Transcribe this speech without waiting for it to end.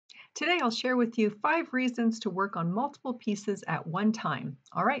Today, I'll share with you 5 reasons to work on multiple pieces at one time.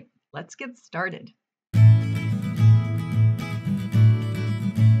 All right, let's get started.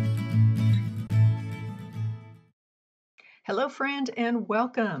 Hello, friend, and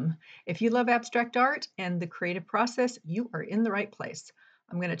welcome. If you love abstract art and the creative process, you are in the right place.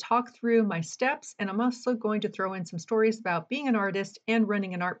 I'm going to talk through my steps, and I'm also going to throw in some stories about being an artist and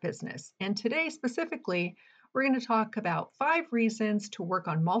running an art business. And today, specifically, we're going to talk about 5 reasons to work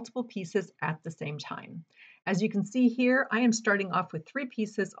on multiple pieces at the same time. As you can see here, I am starting off with 3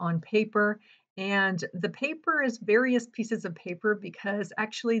 pieces on paper, and the paper is various pieces of paper because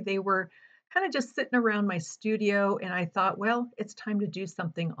actually they were kind of just sitting around my studio, and I thought, well, it's time to do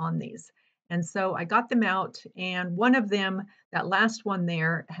something on these. And so I got them out, and one of them, that last one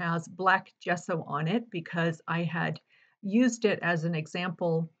there, has black gesso on it because I had used it as an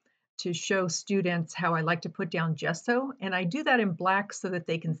example to show students how I like to put down gesso. And I do that in black so that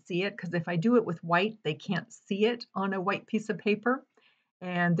they can see it, because if I do it with white, they can't see it on a white piece of paper.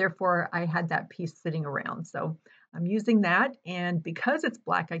 And therefore, I had that piece sitting around. So I'm using that, and because it's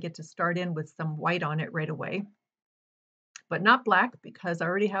black, I get to start in with some white on it right away, but not black because I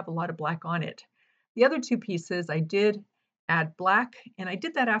already have a lot of black on it. The other 2 pieces, I did add black, and I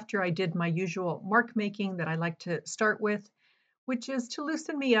did that after I did my usual mark making that I like to start with, which is to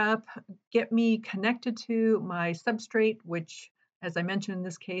loosen me up, get me connected to my substrate, which, as I mentioned in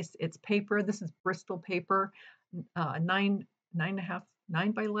this case, it's paper. This is Bristol paper, 9.5,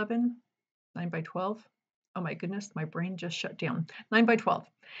 9 by 11, 9 by 12. Oh my goodness, my brain just shut down. 9 by 12.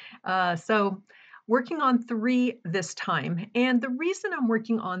 So working on 3 this time. And the reason I'm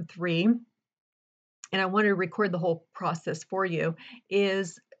working on 3, and I want to record the whole process for you,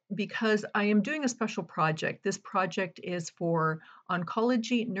 is because I am doing a special project. This project is for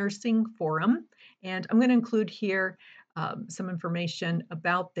Oncology Nursing Forum, and I'm going to include here some information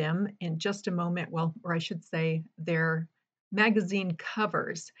about them in just a moment. Well, or I should say their magazine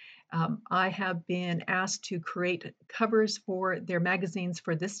covers. I have been asked to create covers for their magazines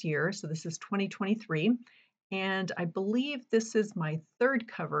for this year. So this is 2023. And I believe this is my 3rd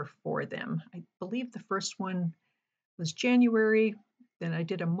cover for them. I believe the first one was January, then I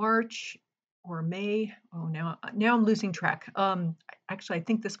did a March or May. Oh, now I'm losing track. Actually, I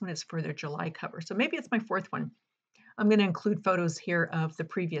think this one is for their July cover. So maybe it's my 4th one. I'm going to include photos here of the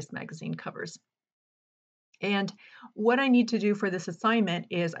previous magazine covers. And what I need to do for this assignment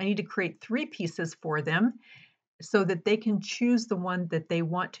is I need to create 3 pieces for them so that they can choose the one that they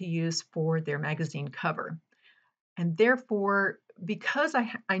want to use for their magazine cover. And therefore, because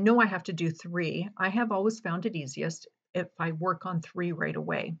I know I have to do 3, I have always found it easiest if I work on 3 right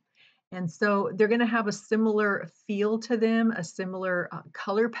away. And so they're going to have a similar feel to them, a similar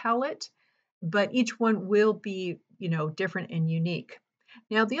color palette, but each one will be, different and unique.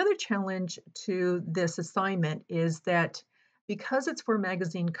 Now, the other challenge to this assignment is that because it's for a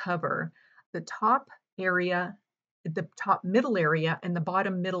magazine cover, the top area, the top middle area, and the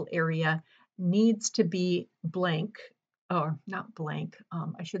bottom middle area needs to be blank, or not blank,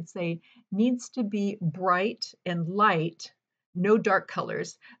 I should say, needs to be bright and light, no dark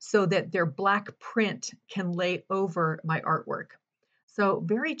colors, so that their black print can lay over my artwork. So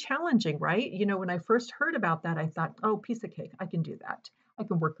very challenging, right? When I first heard about that, I thought, oh, piece of cake, I can do that. I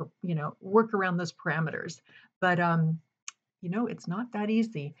can work around those parameters. But it's not that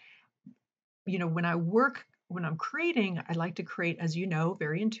easy. When I'm creating, I like to create, as you know,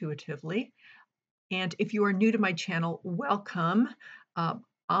 very intuitively. And if you are new to my channel, welcome. Uh,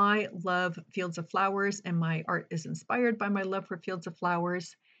 I love fields of flowers, and my art is inspired by my love for fields of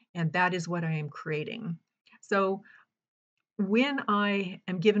flowers, and that is what I am creating. So when I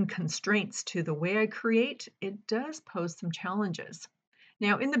am given constraints to the way I create, it does pose some challenges.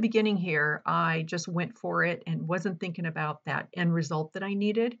 Now, in the beginning here, I just went for it and wasn't thinking about that end result that I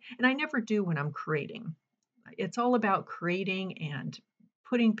needed, and I never do when I'm creating. It's all about creating and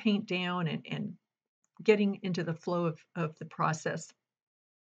putting paint down and getting into the flow of the process.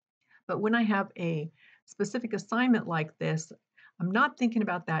 But when I have a specific assignment like this, I'm not thinking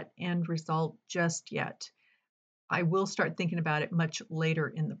about that end result just yet. I will start thinking about it much later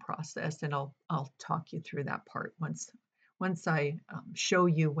in the process, and I'll talk you through that part once I show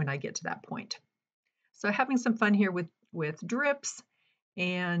you when I get to that point. So having some fun here with drips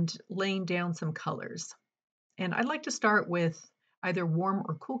and laying down some colors. And I'd like to start with either warm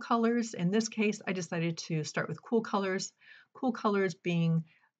or cool colors. In this case, I decided to start with cool colors being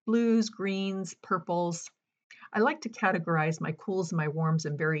blues, greens, purples. I like to categorize my cools and my warms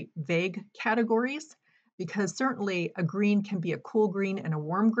in very vague categories because certainly a green can be a cool green and a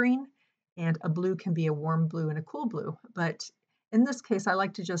warm green, and a blue can be a warm blue and a cool blue. But In this case, I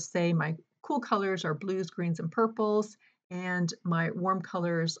like to just say my cool colors are blues, greens, and purples, and my warm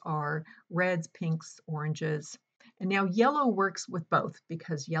colors are reds, pinks, oranges. And now yellow works with both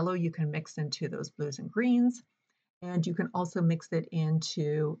because yellow you can mix into those blues and greens, and you can also mix it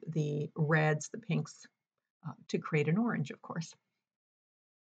into the reds, the pinks, to create an orange, of course.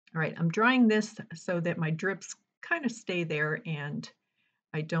 All right, I'm drying this so that my drips kind of stay there and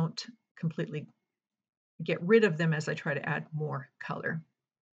I don't completely get rid of them as I try to add more color.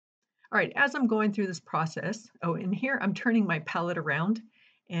 All right, as I'm going through this process, oh, and here I'm turning my palette around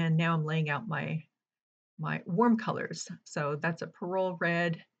and now I'm laying out my warm colors. So that's a Perol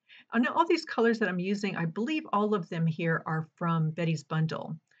red. And all these colors that I'm using, I believe all of them here are from Betty's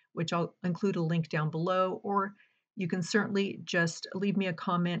Bundle, which I'll include a link down below, or you can certainly just leave me a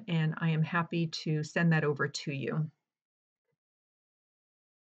comment and I am happy to send that over to you.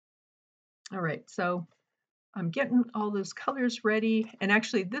 All right, so I'm getting all those colors ready. And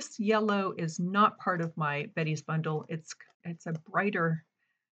actually this yellow is not part of my Betty's Bundle. It's a brighter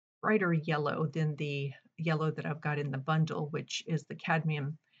yellow than the yellow that I've got in the bundle, which is the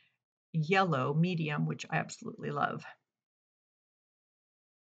cadmium yellow medium, which I absolutely love.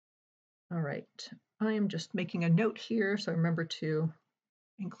 All right, I am just making a note here, so remember to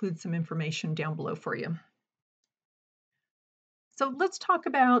include some information down below for you. So let's talk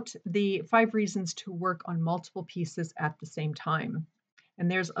about the 5 reasons to work on multiple pieces at the same time.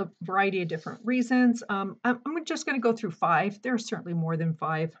 And there's a variety of different reasons. I'm just going to go through 5. There are certainly more than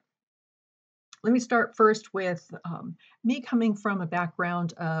 5. Let me start first with me coming from a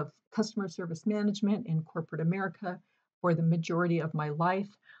background of customer service management in corporate America for the majority of my life.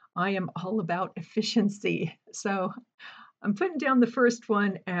 I am all about efficiency. So I'm putting down the first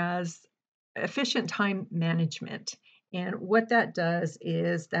one as efficient time management. And what that does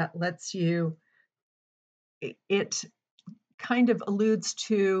is that lets you, it kind of alludes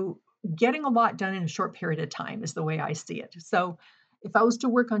to getting a lot done in a short period of time, is the way I see it. So if I was to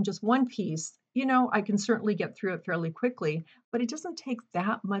work on just one piece, I can certainly get through it fairly quickly, but it doesn't take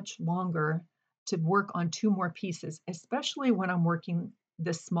that much longer to work on 2 more pieces, especially when I'm working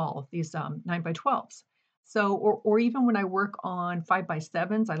this small, these 9 by 12s. So, or even when I work on 5 by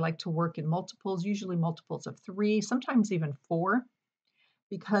 7s, I like to work in multiples, usually multiples of 3, sometimes even 4,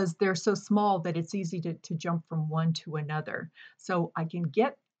 because they're so small that it's easy to jump from one to another. So I can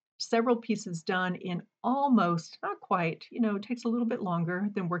get several pieces done in almost, not quite, it takes a little bit longer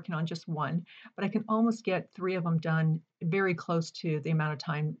than working on just one, but I can almost get 3 of them done very close to the amount of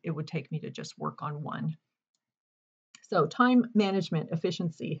time it would take me to just work on one. So time management,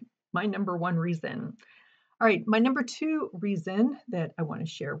 efficiency, my number 1 reason. All right, my number 2 reason that I want to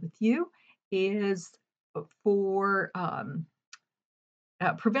share with you is for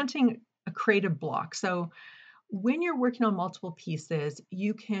preventing a creative block. So when you're working on multiple pieces,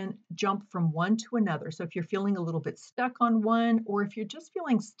 you can jump from one to another. So if you're feeling a little bit stuck on one, or if you're just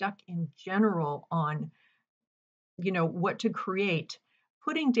feeling stuck in general on, what to create,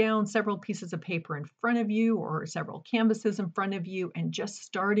 putting down several pieces of paper in front of you or several canvases in front of you and just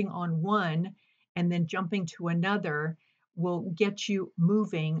starting on one and then jumping to another will get you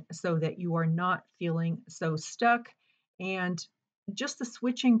moving so that you are not feeling so stuck. And just the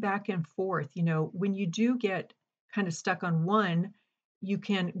switching back and forth, when you do get kind of stuck on one, you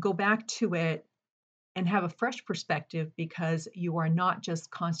can go back to it and have a fresh perspective because you are not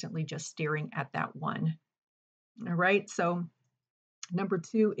just constantly just staring at that one. All right. So number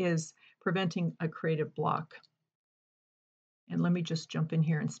 2 is preventing a creative block. And let me just jump in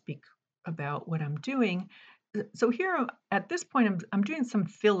here and speak about what I'm doing. So here at this point, I'm doing some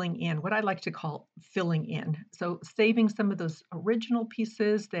filling in, what I like to call filling in. So saving some of those original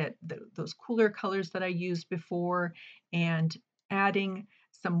pieces those cooler colors that I used before, and adding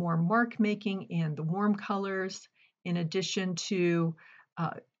some more mark making in the warm colors, in addition to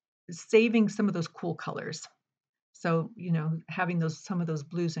uh, saving some of those cool colors. So, having some of those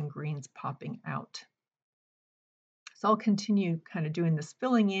blues and greens popping out. So I'll continue kind of doing this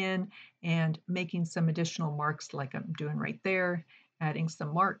filling in and making some additional marks like I'm doing right there, adding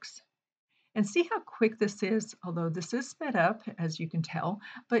some marks. And see how quick this is, although this is sped up, as you can tell.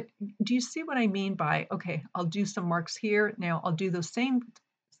 But do you see what I mean by, okay, I'll do some marks here. Now I'll do the same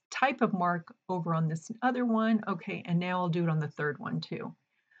type of mark over on this other one. Okay, and now I'll do it on the third one too.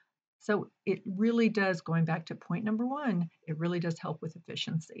 So it really does, going back to point number 1, it really does help with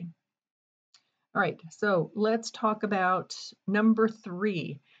efficiency. All right, so let's talk about number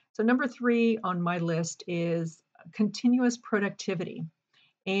 3. So number 3 on my list is continuous productivity.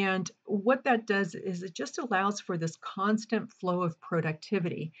 And what that does is it just allows for this constant flow of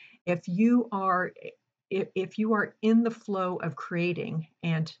productivity. If you are if you are in the flow of creating,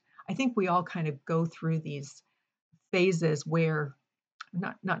 and I think we all kind of go through these phases where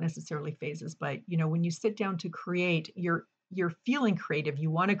not necessarily phases, but when you sit down to create, you're feeling creative,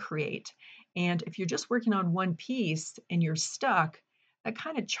 you want to create. And if you're just working on one piece and you're stuck, that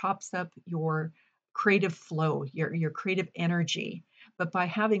kind of chops up your creative flow, your creative energy. But by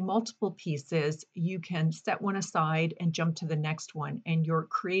having multiple pieces, you can set one aside and jump to the next one, and your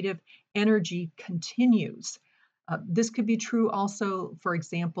creative energy continues. This could be true also, for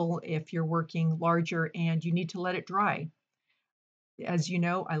example, if you're working larger and you need to let it dry. As you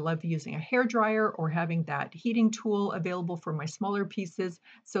know, I love using a hair dryer or having that heating tool available for my smaller pieces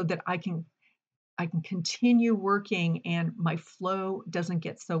so that I can continue working and my flow doesn't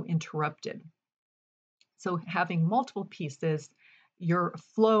get so interrupted. So having multiple pieces, your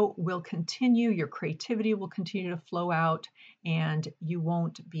flow will continue, your creativity will continue to flow out, and you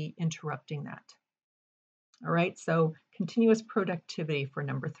won't be interrupting that. All right, so continuous productivity for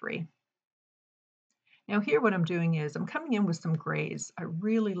number 3. Now here what I'm doing is I'm coming in with some grays. I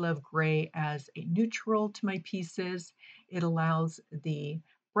really love gray as a neutral to my pieces. It allows the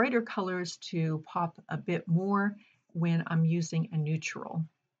brighter colors to pop a bit more when I'm using a neutral.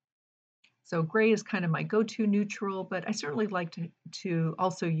 So gray is kind of my go-to neutral, but I certainly like to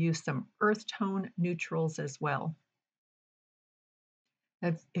also use some earth tone neutrals as well.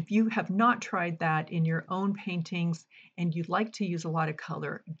 If you have not tried that in your own paintings and you'd like to use a lot of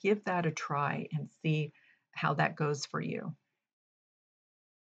color, give that a try and see how that goes for you.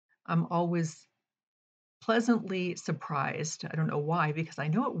 I'm always pleasantly surprised. I don't know why, because I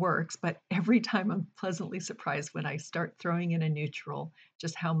know it works, but every time I'm pleasantly surprised when I start throwing in a neutral,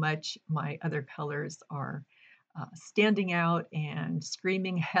 just how much my other colors are standing out and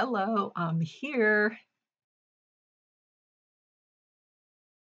screaming, "Hello, I'm here."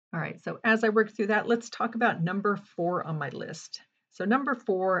 All right, so as I work through that, let's talk about number 4 on my list. So number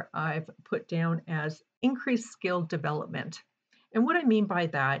 4, I've put down as increased skill development. And what I mean by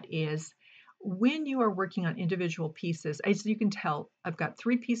that is when you are working on individual pieces, as you can tell, I've got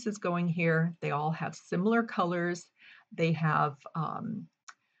 3 pieces going here. They all have similar colors. They have,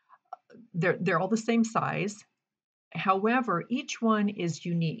 they're all the same size. However, each one is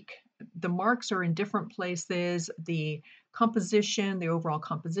unique. The marks are in different places. The composition, the overall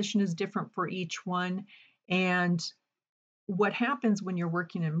composition is different for each one. And what happens when you're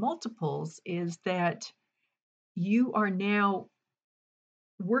working in multiples is that you are now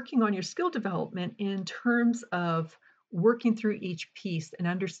working on your skill development in terms of working through each piece and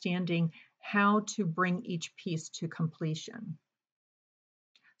understanding how to bring each piece to completion.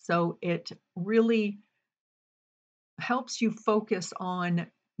 So it really helps you focus on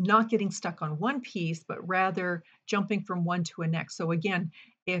not getting stuck on one piece, but rather jumping from one to a next. So again,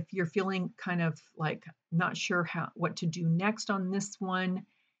 if you're feeling kind of like not sure what to do next on this one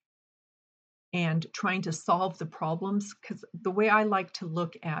and trying to solve the problems, because the way I like to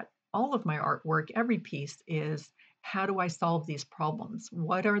look at all of my artwork, every piece is how do I solve these problems?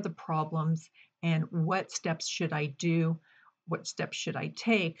 What are the problems and what steps should I do? What steps should I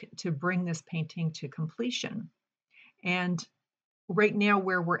take to bring this painting to completion? And right now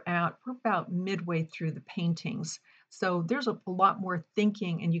where we're at, we're about midway through the paintings. So there's a lot more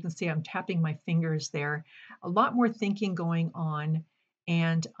thinking, and you can see I'm tapping my fingers there, a lot more thinking going on.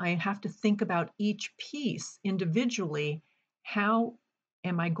 And I have to think about each piece individually. How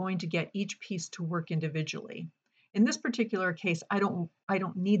am I going to get each piece to work individually? In this particular case, I don't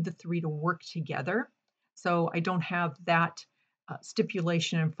need the 3 to work together. So I don't have that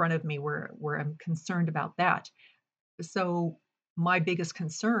stipulation in front of me where I'm concerned about that. So my biggest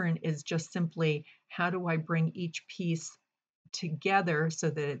concern is just simply how do I bring each piece together so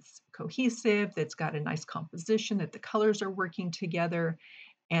that it's cohesive, that's got a nice composition, that the colors are working together.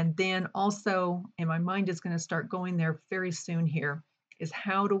 And then also, and my mind is going to start going there very soon here, is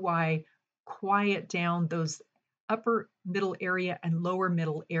how do I quiet down those upper middle area and lower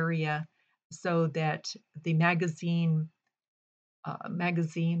middle area so that the magazine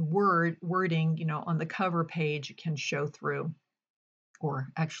wording, on the cover page can show through, or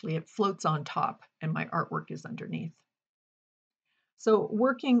actually it floats on top and my artwork is underneath. So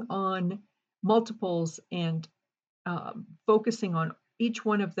working on multiples and focusing on each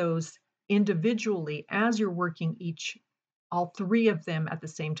one of those individually as you're working all 3 of them at the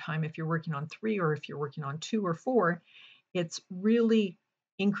same time, if you're working on 3 or if you're working on 2 or 4, it's really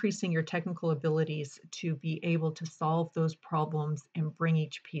increasing your technical abilities to be able to solve those problems and bring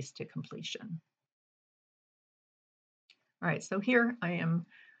each piece to completion. All right, so here I am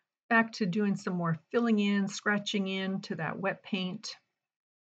back to doing some more filling in, scratching in to that wet paint.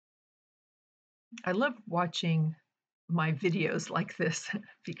 I love watching my videos like this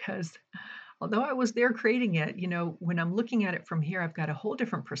because although I was there creating it, when I'm looking at it from here, I've got a whole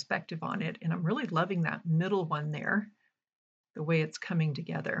different perspective on it, and I'm really loving that middle one there, the way it's coming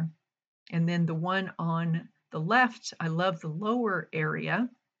together. And then the one on the left, I love the lower area.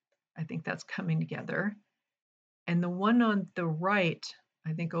 I think that's coming together. And the one on the right,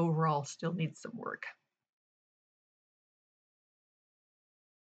 I think overall still needs some work.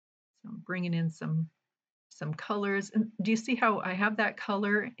 So I'm bringing in some colors. And do you see how I have that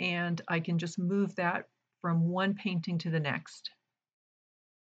color and I can just move that from one painting to the next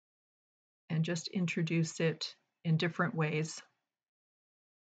and just introduce it in different ways.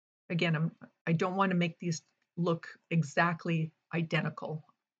 Again, I don't want to make these look exactly identical.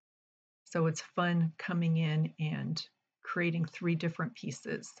 So it's fun coming in and creating 3 different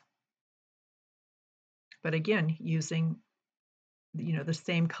pieces. But again, using the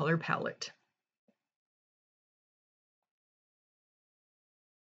same color palette.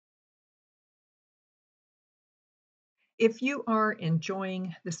 If you are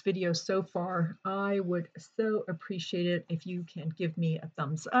enjoying this video so far, I would so appreciate it if you can give me a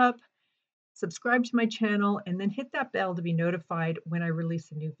thumbs up, subscribe to my channel, and then hit that bell to be notified when I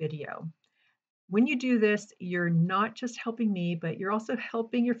release a new video. When you do this, you're not just helping me, but you're also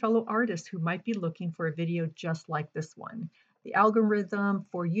helping your fellow artists who might be looking for a video just like this one. The algorithm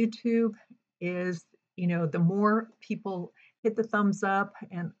for YouTube is, the more people hit the thumbs up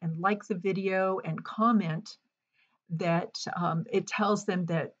and like the video and comment, that it tells them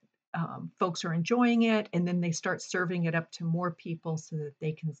that folks are enjoying it, and then they start serving it up to more people so that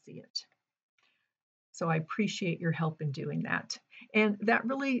they can see it. So I appreciate your help in doing that. And that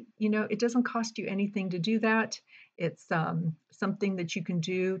really, it doesn't cost you anything to do that. It's something that you can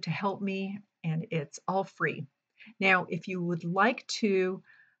do to help me, and it's all free. Now, if you would like to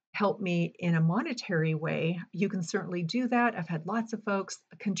help me in a monetary way, you can certainly do that. I've had lots of folks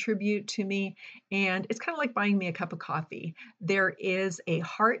contribute to me, and it's kind of like buying me a cup of coffee. There is a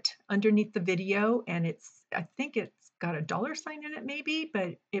heart underneath the video, and I think it's got a dollar sign in it maybe,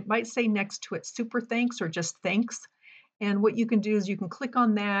 but it might say next to it super thanks or just thanks. And what you can do is you can click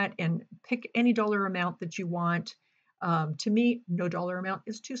on that and pick any dollar amount that you want. To me, no dollar amount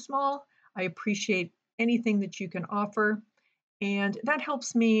is too small. I appreciate anything that you can offer. And that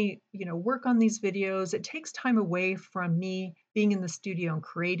helps me, work on these videos. It takes time away from me being in the studio and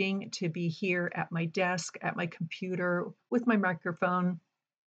creating to be here at my desk, at my computer, with my microphone,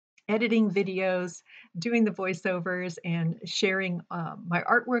 editing videos, doing the voiceovers, and sharing my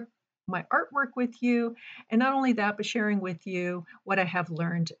artwork with you. And not only that, but sharing with you what I have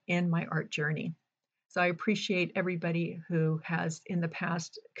learned in my art journey. So I appreciate everybody who has in the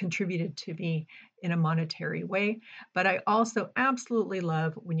past contributed to me in a monetary way. But I also absolutely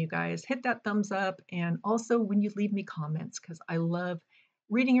love when you guys hit that thumbs up and also when you leave me comments, because I love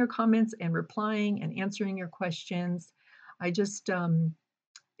reading your comments and replying and answering your questions. I just,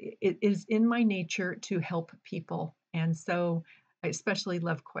 it is in my nature to help people. And so I especially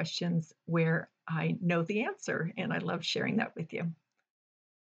love questions where I know the answer, and I love sharing that with you.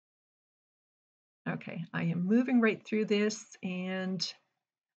 Okay, I am moving right through this, and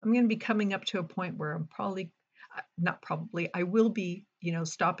I'm going to be coming up to a point where I'm probably, not probably, I will be,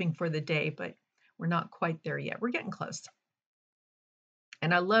 stopping for the day, but we're not quite there yet. We're getting close.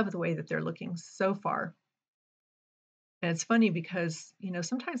 And I love the way that they're looking so far. And it's funny because,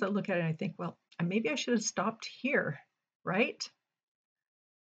 sometimes I look at it and I think, well, maybe I should have stopped here, right?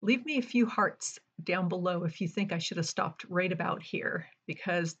 Leave me a few hearts down below if you think I should have stopped right about here,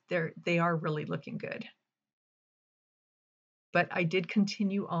 because they are really looking good. But I did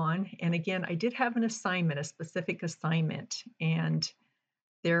continue on. And again, I did have an assignment, a specific assignment. And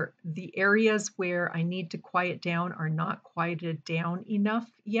the areas where I need to quiet down are not quieted down enough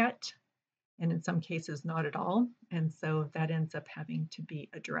yet. And in some cases, not at all. And so that ends up having to be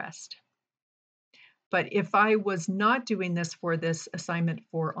addressed. But if I was not doing this for this assignment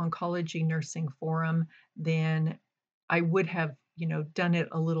for Oncology Nursing Forum, then I would have, done it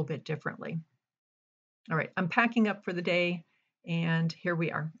a little bit differently. All right, I'm packing up for the day, and here we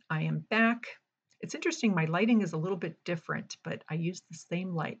are. I am back. It's interesting, my lighting is a little bit different, but I use the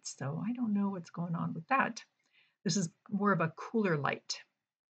same light, so I don't know what's going on with that. This is more of a cooler light.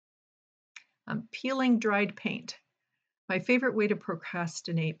 I'm peeling dried paint. My favorite way to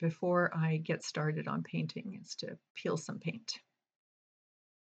procrastinate before I get started on painting is to peel some paint.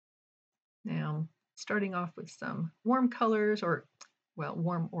 Now, starting off with some warm colors, or, well,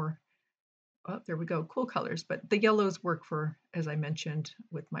 warm or oh, there we go, cool colors, but the yellows work for, as I mentioned,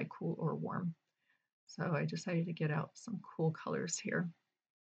 with my cool or warm. So I decided to get out some cool colors here.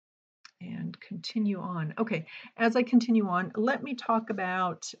 and continue on. Okay, as I continue on, let me talk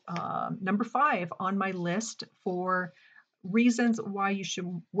about number 5 on my list for reasons why you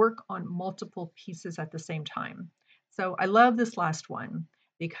should work on multiple pieces at the same time. So I love this last one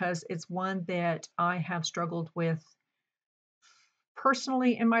because it's one that I have struggled with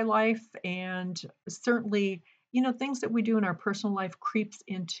personally in my life, and certainly, things that we do in our personal life creeps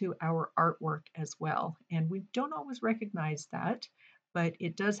into our artwork as well, and we don't always recognize that, but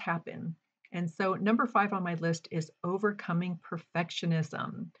it does happen. And so number 5 on my list is overcoming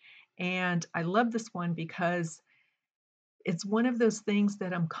perfectionism. And I love this one because it's one of those things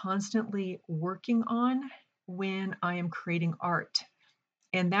that I'm constantly working on when I am creating art.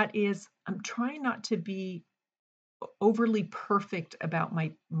 And that is, I'm trying not to be overly perfect about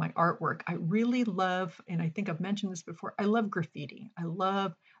my artwork. I really love, and I think I've mentioned this before, I love graffiti. I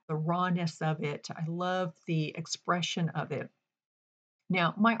love the rawness of it. I love the expression of it.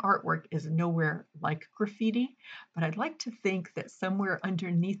 Now, my artwork is nowhere like graffiti, but I'd like to think that somewhere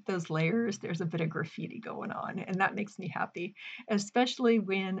underneath those layers, there's a bit of graffiti going on, and that makes me happy, especially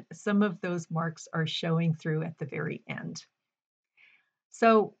when some of those marks are showing through at the very end.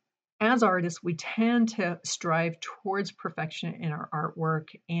 So, as artists, we tend to strive towards perfection in our artwork,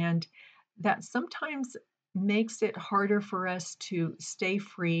 and that sometimes makes it harder for us to stay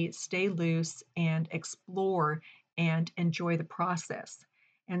free, stay loose, and explore and enjoy the process.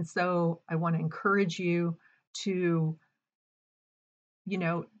 And so, I want to encourage you to,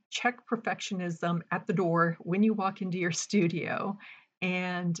 check perfectionism at the door when you walk into your studio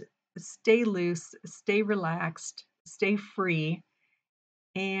and stay loose, stay relaxed, stay free,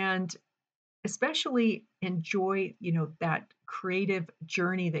 and especially enjoy, that creative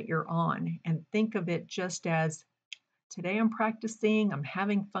journey that you're on, and think of it just as, today I'm practicing, I'm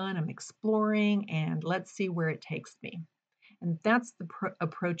having fun, I'm exploring, and let's see where it takes me. And that's the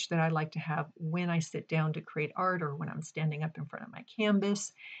approach that I like to have when I sit down to create art or when I'm standing up in front of my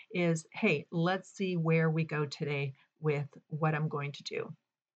canvas is, hey, let's see where we go today with what I'm going to do.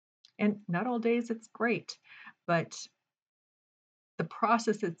 And not all days it's great, but the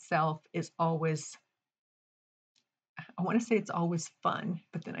process itself is always, I want to say it's always fun,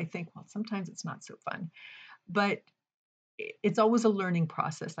 but then I think, well, sometimes it's not so fun. But it's always a learning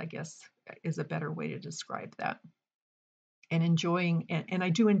process, I guess, is a better way to describe that. And enjoying, and I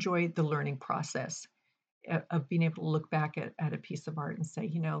do enjoy the learning process of being able to look back at a piece of art and say,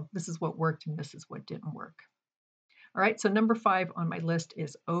 this is what worked and this is what didn't work. All right, so number 5 on my list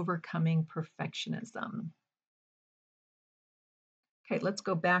is overcoming perfectionism. Okay, let's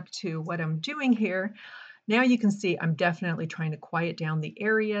go back to what I'm doing here. Now you can see I'm definitely trying to quiet down the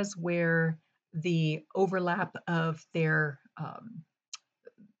areas where the overlap of the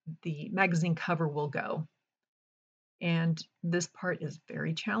magazine cover will go. And this part is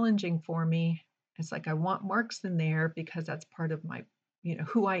very challenging for me. It's like I want marks in there because that's part of my,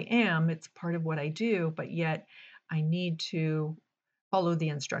 who I am. It's part of what I do, but yet I need to follow the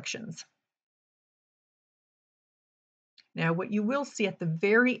instructions. Now, what you will see at the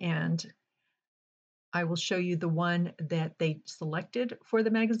very end, I will show you the one that they selected for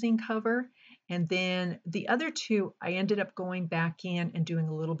the magazine cover. And then the other two, I ended up going back in and doing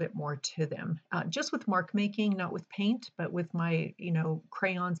a little bit more to them, just with mark making, not with paint, but with my,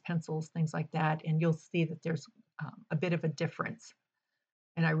 crayons, pencils, things like that. And you'll see that there's a bit of a difference.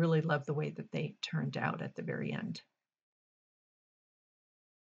 And I really love the way that they turned out at the very end.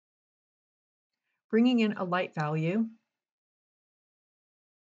 Bringing in a light value.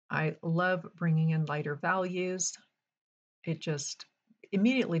 I love bringing in lighter values. It just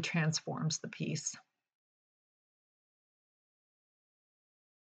immediately transforms the piece.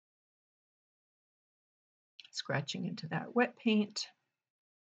 Scratching into that wet paint.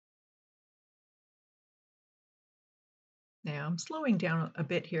 Now I'm slowing down a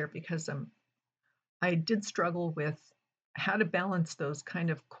bit here because I did struggle with how to balance those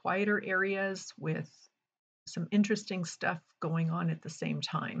kind of quieter areas with some interesting stuff going on at the same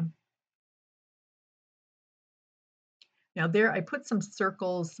time. Now there I put some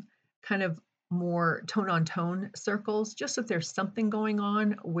circles, kind of more tone on tone circles, just so there's something going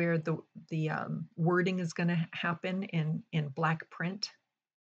on where the wording is going to happen in black print.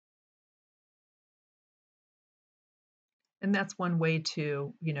 And that's one way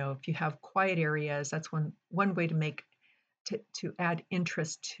to, if you have quiet areas, that's one way to make to add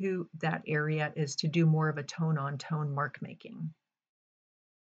interest to that area is to do more of a tone on tone mark making.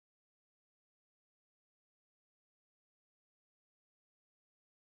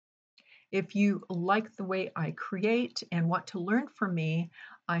 If you like the way I create and want to learn from me,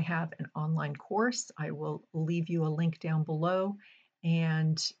 I have an online course. I will leave you a link down below,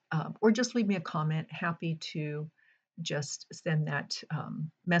 and or just leave me a comment. Happy to just send that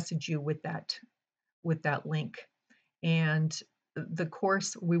message you with that link. And the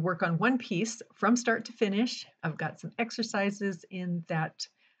course, we work on one piece from start to finish. I've got some exercises in that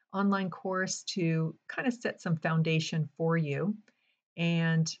online course to kind of set some foundation for you.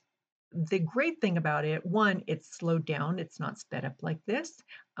 And the great thing about it, one, it's slowed down, it's not sped up like this.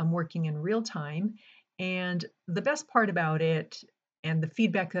 I'm working in real time. And the best part about it, and the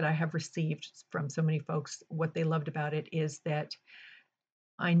feedback that I have received from so many folks, what they loved about it is that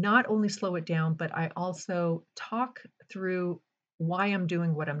I not only slow it down, but I also talk through why I'm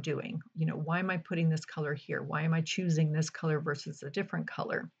doing what I'm doing. You know, why am I putting this color here? Why am I choosing this color versus a different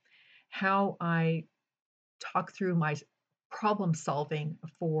color? How I talk through my problem solving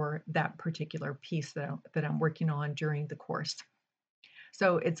for that particular piece that I'm working on during the course.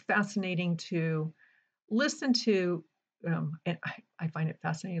 So it's fascinating to listen to, and I find it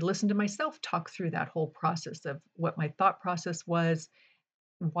fascinating to listen to myself talk through that whole process of what my thought process was,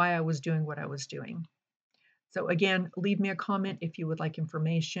 why I was doing what I was doing. So again, leave me a comment if you would like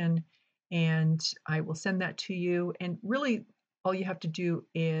information, and I will send that to you. And really, all you have to do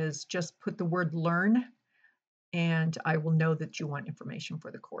is just put the word learn, and I will know that you want information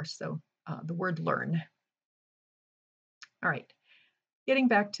for the course. So the word learn. All right, getting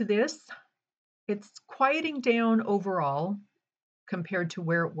back to this, it's quieting down overall compared to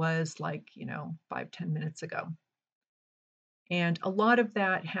where it was like, 5, 10 minutes ago. And a lot of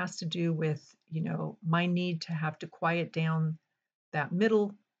that has to do with, my need to have to quiet down that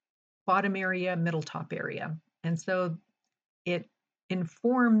middle bottom area, middle top area. And so it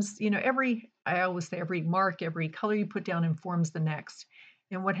informs, I always say every mark, every color you put down informs the next.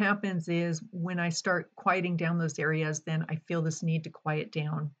 And what happens is when I start quieting down those areas, then I feel this need to quiet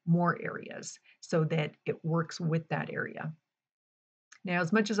down more areas so that it works with that area. Now,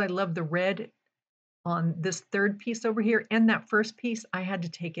 as much as I love the red on this third piece over here and that first piece, I had to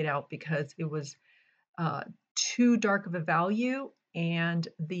take it out because it was uh, too dark of a value, and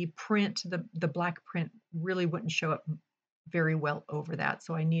the print, the black print, really wouldn't show up very well over that.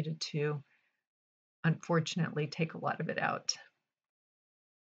 So I needed to, unfortunately, take a lot of it out.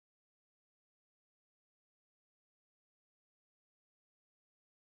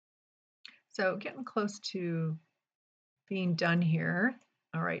 So getting close to being done here.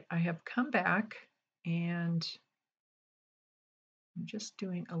 All right, I have come back and I'm just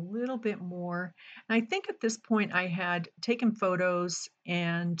doing a little bit more. And I think at this point I had taken photos,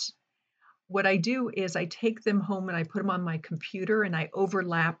 and what I do is I take them home and I put them on my computer and I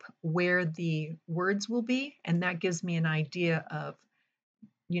overlap where the words will be. And that gives me an idea of,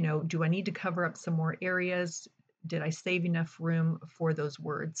 do I need to cover up some more areas? Did I save enough room for those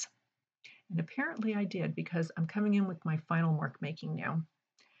words? And apparently I did, because I'm coming in with my final mark making now.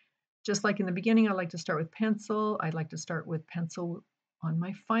 Just like in the beginning, I like to start with pencil. I'd like to start with pencil on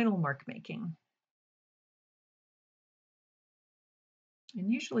my final mark making. And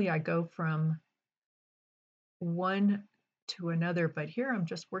usually I go from one to another, but here I'm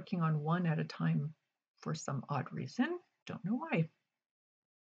just working on one at a time for some odd reason. Don't know why.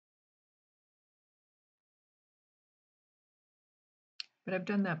 But I've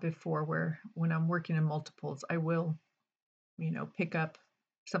done that before, where when I'm working in multiples, I will, pick up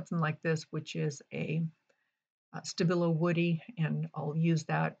something like this, which is a Stabilo Woody, and I'll use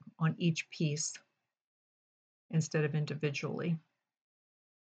that on each piece instead of individually.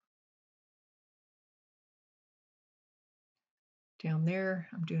 Down there,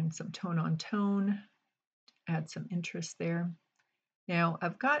 I'm doing some tone on tone, add some interest there. Now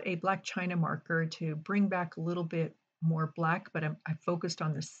I've got a black china marker to bring back a little bit more black, but I focused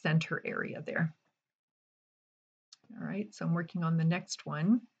on the center area there. All right, so I'm working on the next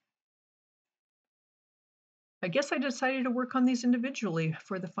one. I guess I decided to work on these individually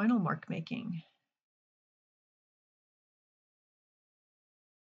for the final mark making.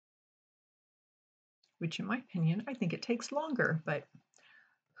 Which in my opinion, I think it takes longer, but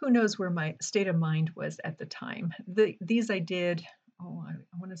who knows where my state of mind was at the time. These I did, I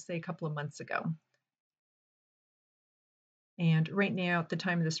want to say a couple of months ago. And right now, at the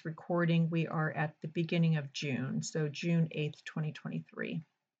time of this recording, we are at the beginning of June, so June 8th, 2023.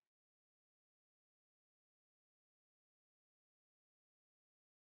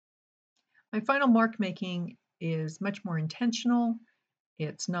 My final mark making is much more intentional.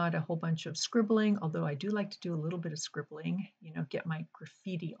 It's not a whole bunch of scribbling, although I do like to do a little bit of scribbling, get my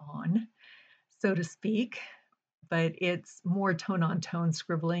graffiti on, so to speak, but it's more tone on tone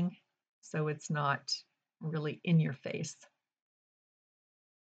scribbling, so it's not really in your face.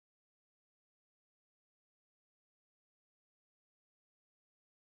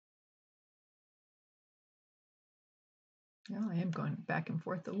 Well, I am going back and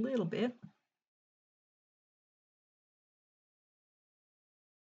forth a little bit.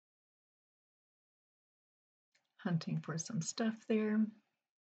 Hunting for some stuff there.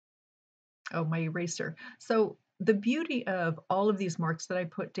 Oh, my eraser. So the beauty of all of these marks that I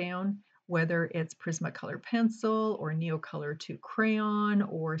put down, whether it's Prismacolor pencil or Neocolor 2 crayon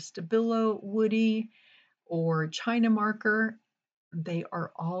or Stabilo woody or China marker, they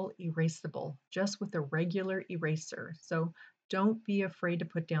are all erasable just with a regular eraser. So don't be afraid to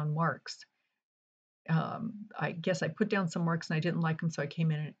put down marks. I guess I put down some marks and I didn't like them, so I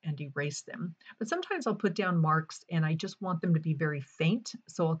came in and erased them. But sometimes I'll put down marks and I just want them to be very faint,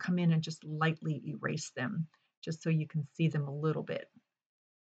 so I'll come in and just lightly erase them, just so you can see them a little bit.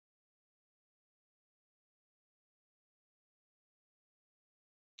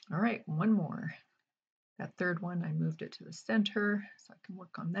 All right, one more. That third one, I moved it to the center so I can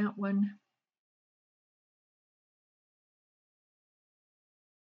work on that one.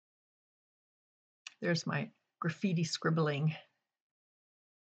 There's my graffiti scribbling.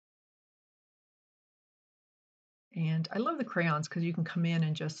 And I love the crayons because you can come in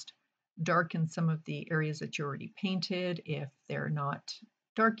and just darken some of the areas that you already painted if they're not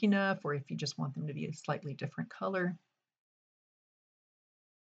dark enough or if you just want them to be a slightly different color.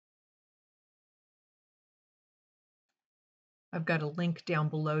 I've got a link down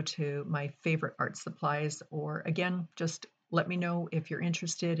below to my favorite art supplies, or again, just let me know if you're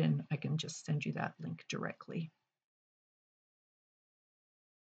interested and I can just send you that link directly.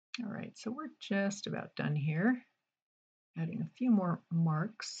 All right, so we're just about done here. Adding a few more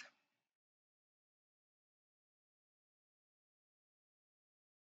marks.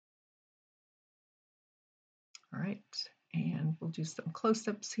 All right, and we'll do some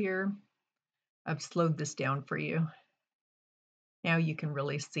close-ups here. I've slowed this down for you. Now you can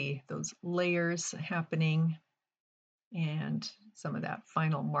really see those layers happening and some of that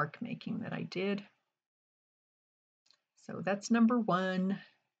final mark making that I did. So that's number one.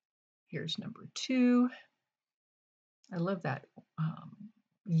 Here's number two. I love that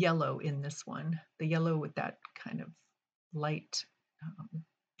yellow in this one, the yellow with that kind of light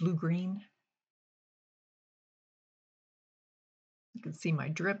blue-green. You can see my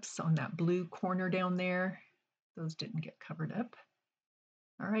drips on that blue corner down there. Those didn't get covered up.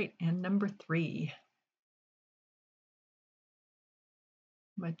 All right, and number three.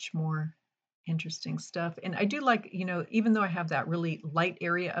 Much more interesting stuff. And I do like, even though I have that really light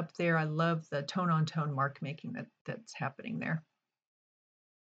area up there, I love the tone-on-tone mark making that's happening there.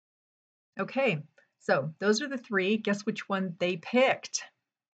 Okay, so those are the three. Guess which one they picked?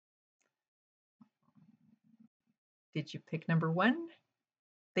 Did you pick number one?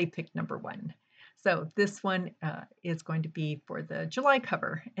 They picked number one. So this one is going to be for the July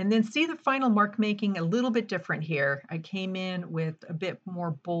cover. And then see the final mark making a little bit different here. I came in with a bit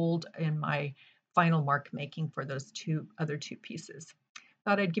more bold in my final mark making for those other two pieces.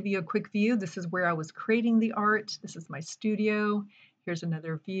 Thought I'd give you a quick view. This is where I was creating the art. This is my studio. Here's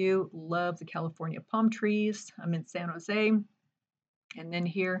another view. Love the California palm trees. I'm in San Jose. And then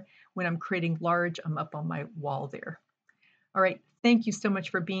here, when I'm creating large, I'm up on my wall there. All right, thank you so much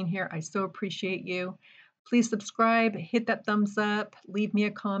for being here. I so appreciate you. Please subscribe, hit that thumbs up, leave me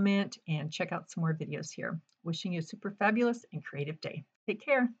a comment, and check out some more videos here. Wishing you a super fabulous and creative day. Take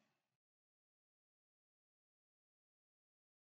care.